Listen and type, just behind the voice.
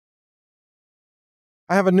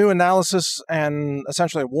I have a new analysis and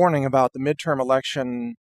essentially a warning about the midterm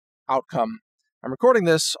election outcome. I'm recording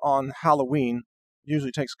this on Halloween. It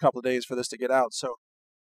usually takes a couple of days for this to get out, so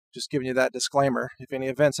just giving you that disclaimer. If any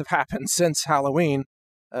events have happened since Halloween,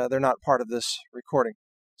 they're not part of this recording.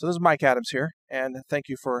 So this is Mike Adams here, and thank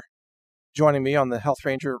you for joining me on the Health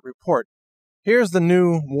Ranger Report. Here's the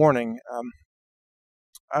new warning.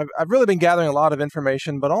 I've really been gathering a lot of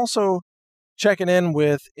information, but also checking in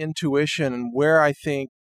with intuition and where I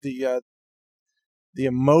think the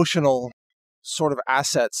emotional sort of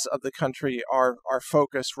assets of the country are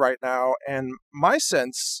focused right now. And my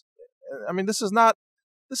sense, I mean, this is not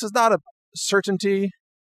a certainty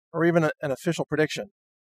or even an official prediction,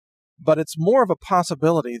 but it's more of a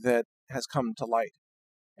possibility that has come to light.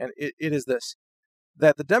 And it is this,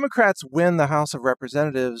 that the Democrats win the House of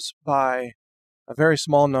Representatives by a very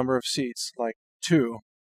small number of seats, like 2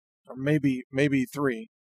 or maybe 3,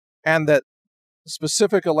 and that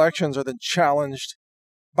specific elections are then challenged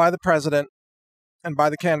by the president and by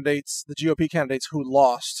the candidates, the GOP candidates who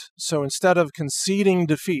lost. So instead of conceding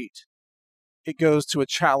defeat, it goes to a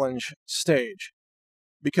challenge stage.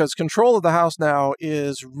 Because control of the House now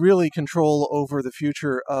is really control over the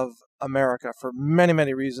future of America for many,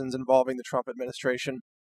 many reasons involving the Trump administration,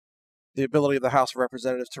 the ability of the House of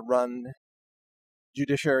Representatives to run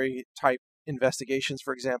judiciary-type investigations,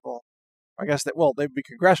 for example. I guess that, well, they'd be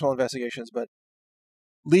congressional investigations, but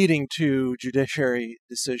leading to judiciary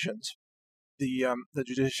decisions. The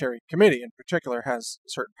Judiciary Committee, in particular, has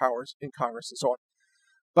certain powers in Congress and so on.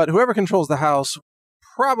 But whoever controls the House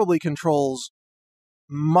probably controls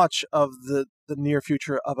much of the near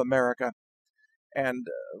future of America. And,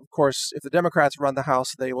 of course, if the Democrats run the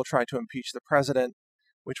House, they will try to impeach the president,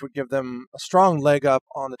 which would give them a strong leg up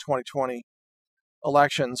on the 2020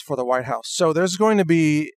 elections for the White House. So there's going to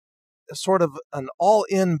be a sort of an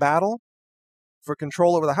all-in battle for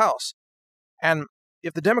control over the House. And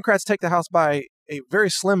if the Democrats take the House by a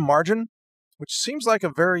very slim margin, which seems like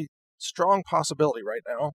a very strong possibility right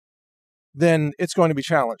now, then it's going to be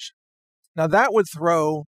challenged. Now that would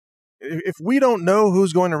throw, if we don't know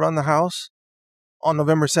who's going to run the House on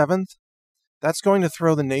November 7th, that's going to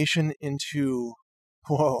throw the nation into,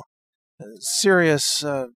 serious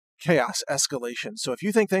chaos escalation. So if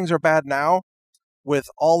you think things are bad now, with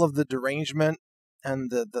all of the derangement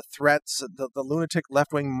and the threats, the lunatic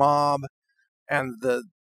left-wing mob, and the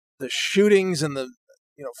shootings and the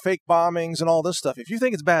fake bombings and all this stuff, if you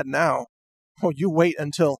think it's bad now, well, you wait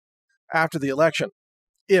until after the election.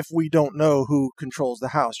 If we don't know who controls the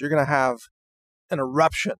House, you're going to have an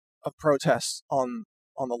eruption of protests on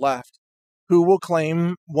the left, who will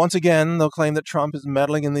claim, once again, they'll claim that Trump is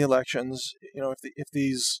meddling in the elections, if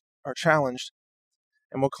these are challenged,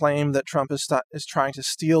 and will claim that Trump is trying to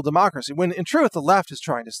steal democracy, when in truth the left is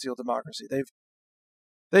trying to steal democracy.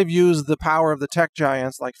 They've used the power of the tech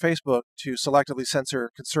giants like Facebook to selectively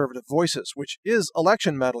censor conservative voices, which is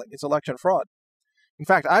election meddling. It's election fraud. In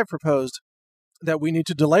fact, I've proposed that we need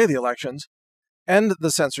to delay the elections, end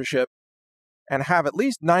the censorship, and have at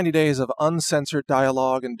least 90 days of uncensored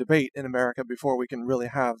dialogue and debate in America before we can really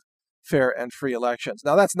have fair and free elections.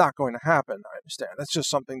 Now, that's not going to happen, I understand. That's just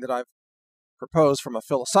something that I've proposed from a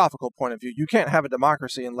philosophical point of view. You can't have a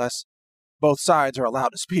democracy unless both sides are allowed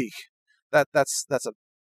to speak. That's a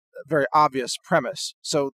very obvious premise.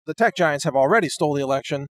 So the tech giants have already stole the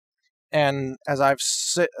election, and as I've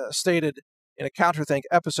stated in a Counterthink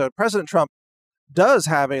episode, President Trump does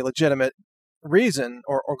have a legitimate reason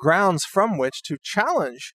or grounds from which to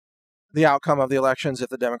challenge the outcome of the elections if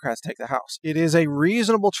the Democrats take the House. It is a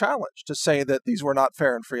reasonable challenge to say that these were not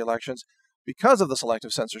fair and free elections because of the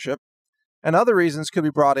selective censorship, and other reasons could be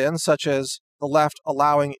brought in, such as the left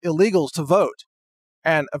allowing illegals to vote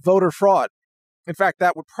and a voter fraud. In fact,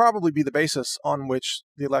 that would probably be the basis on which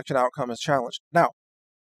the election outcome is challenged. Now,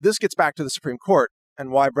 this gets back to the Supreme Court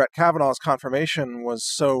and why Brett Kavanaugh's confirmation was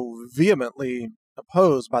so vehemently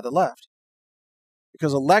opposed by the left.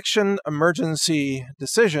 Because election emergency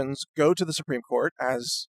decisions go to the Supreme Court,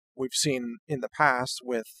 as we've seen in the past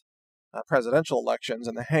with presidential elections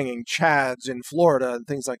and the hanging chads in Florida and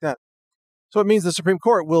things like that. So it means the Supreme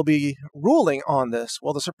Court will be ruling on this.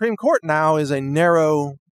 Well, the Supreme Court now is a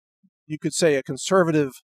narrow, you could say a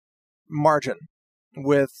conservative margin,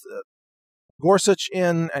 with Gorsuch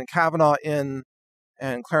in and Kavanaugh in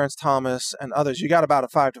and Clarence Thomas and others. You got about a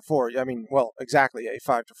 5-4. I mean, well, exactly a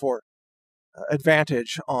 5-4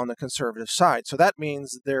 advantage on the conservative side. So that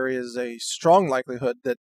means there is a strong likelihood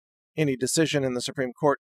that any decision in the Supreme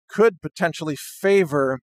Court could potentially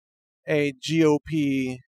favor a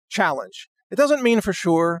GOP challenge. It doesn't mean for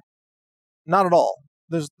sure, not at all.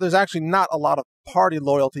 There's actually not a lot of party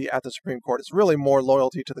loyalty at the Supreme Court. It's really more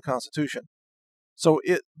loyalty to the Constitution. So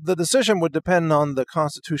the decision would depend on the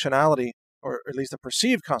constitutionality, or at least the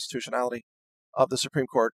perceived constitutionality, of the Supreme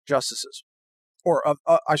Court justices, or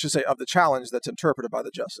I should say, of the challenge that's interpreted by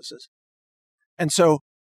the justices. And so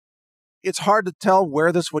it's hard to tell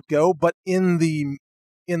where this would go, but in the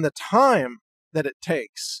time that it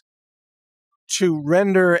takes to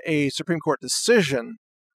render a Supreme Court decision,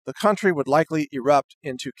 the country would likely erupt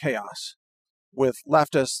into chaos, with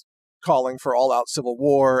leftists calling for all-out civil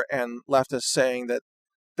war and leftists saying that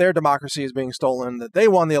their democracy is being stolen, that they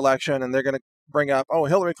won the election, and they're going to bring up, oh,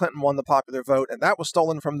 Hillary Clinton won the popular vote, and that was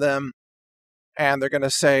stolen from them. And they're going to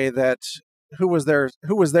say that who was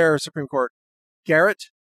their Supreme Court? Garrett?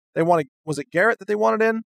 Was it Garrett that they wanted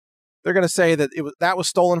in? They're going to say that that was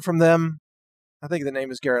stolen from them. I think the name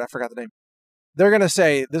is Garrett. I forgot the name. They're going to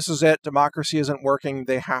say this is it. Democracy isn't working.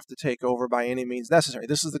 They have to take over by any means necessary.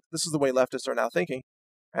 This is the way leftists are now thinking,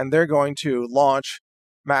 and they're going to launch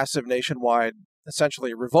massive nationwide,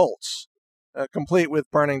 essentially, revolts, complete with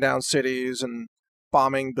burning down cities and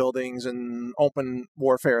bombing buildings and open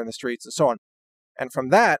warfare in the streets and so on. And from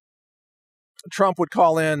that, Trump would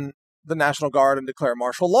call in the National Guard and declare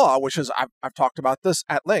martial law, which is, I've talked about this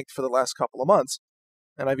at length for the last couple of months.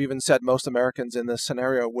 And I've even said most Americans in this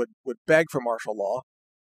scenario would beg for martial law.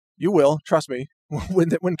 You will, trust me.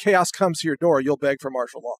 When chaos comes to your door, you'll beg for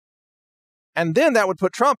martial law. And then that would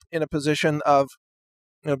put Trump in a position of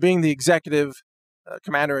being the executive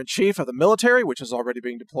commander-in-chief of the military, which is already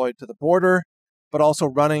being deployed to the border, but also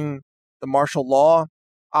running the martial law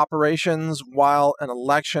operations while an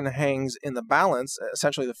election hangs in the balance.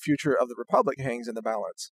 Essentially, the future of the republic hangs in the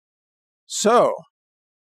balance. So,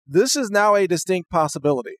 this is now a distinct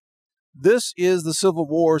possibility. This is the Civil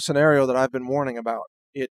War scenario that I've been warning about.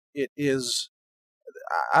 It is,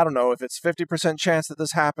 I don't know if it's 50% chance that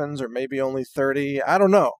this happens or maybe only 30. I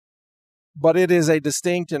don't know. But it is a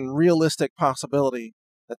distinct and realistic possibility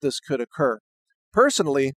that this could occur.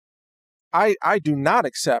 Personally, I do not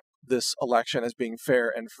accept this election as being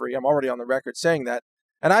fair and free. I'm already on the record saying that,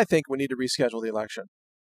 and I think we need to reschedule the election.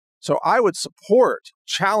 So I would support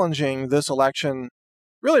challenging this election,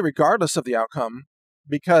 really regardless of the outcome,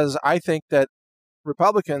 because I think that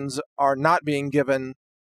Republicans are not being given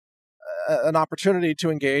an opportunity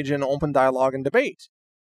to engage in open dialogue and debate.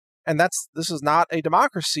 And this is not a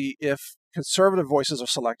democracy if conservative voices are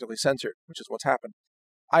selectively censored, which is what's happened.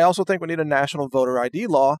 I also think we need a national voter ID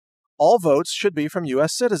law. All votes should be from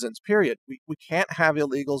U.S. citizens, period. We can't have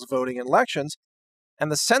illegals voting in elections,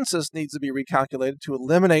 and the census needs to be recalculated to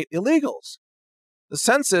eliminate illegals. The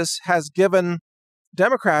census has given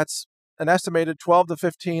Democrats an estimated 12 to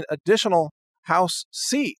 15 additional House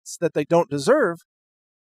seats that they don't deserve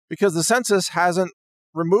because the census hasn't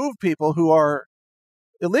removed people who are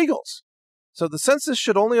illegals. So the census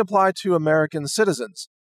should only apply to American citizens.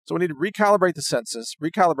 So we need to recalibrate the census,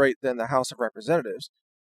 recalibrate then the House of Representatives.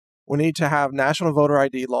 We need to have national voter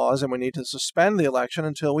ID laws, and we need to suspend the election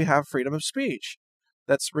until we have freedom of speech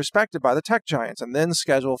that's respected by the tech giants, and then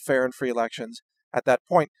schedule fair and free elections at that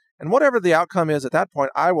point. And whatever the outcome is at that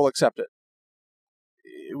point, I will accept it.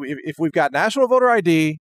 If we've got national voter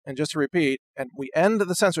ID, and just to repeat, and we end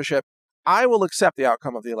the censorship, I will accept the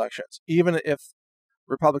outcome of the elections, even if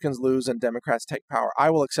Republicans lose and Democrats take power. I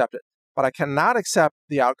will accept it. But I cannot accept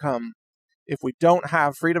the outcome if we don't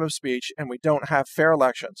have freedom of speech and we don't have fair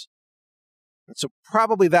elections. And so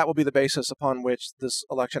probably that will be the basis upon which this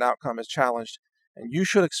election outcome is challenged. And you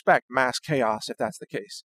should expect mass chaos if that's the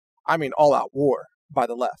case. I mean, all-out war by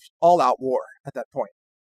the left. All-out war at that point.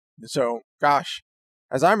 So, gosh,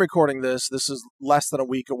 as I'm recording this, this is less than a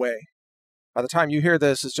week away. By the time you hear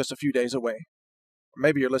this, it's just a few days away. Or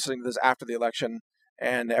maybe you're listening to this after the election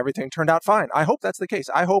and everything turned out fine. I hope that's the case.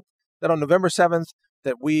 I hope that on November 7th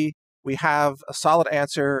that we have a solid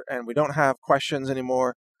answer and we don't have questions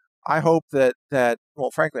anymore. I hope that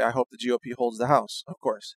well, frankly, I hope the GOP holds the House, of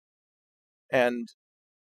course. And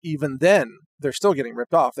even then, they're still getting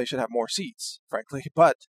ripped off. They should have more seats, frankly.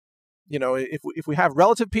 But, if we have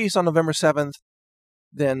relative peace on November 7th,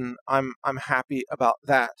 then I'm happy about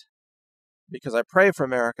that. Because I pray for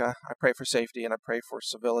America, I pray for safety, and I pray for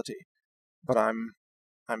civility. But I'm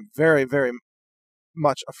very, very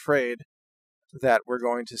much afraid that we're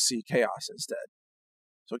going to see chaos instead.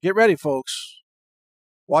 So get ready, folks.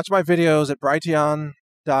 Watch my videos at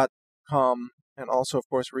Brighteon.com, and also, of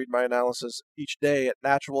course, read my analysis each day at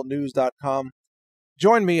naturalnews.com.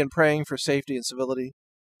 Join me in praying for safety and civility.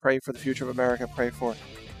 Pray for the future of America. Pray for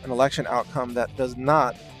an election outcome that does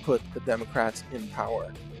not put the Democrats in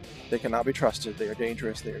power. They cannot be trusted. They are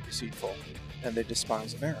dangerous. They are deceitful. And they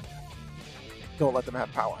despise America. don't let them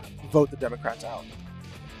have power. Vote the Democrats out.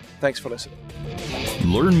 Thanks for listening.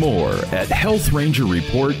 Learn more at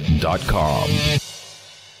healthrangerreport.com.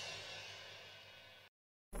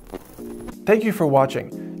 Thank you for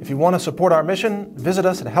watching. If you want to support our mission, visit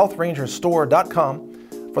us at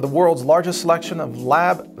healthrangerstore.com for the world's largest selection of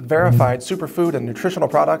lab-verified superfood and nutritional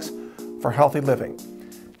products for healthy living.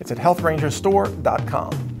 It's at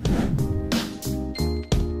healthrangerstore.com.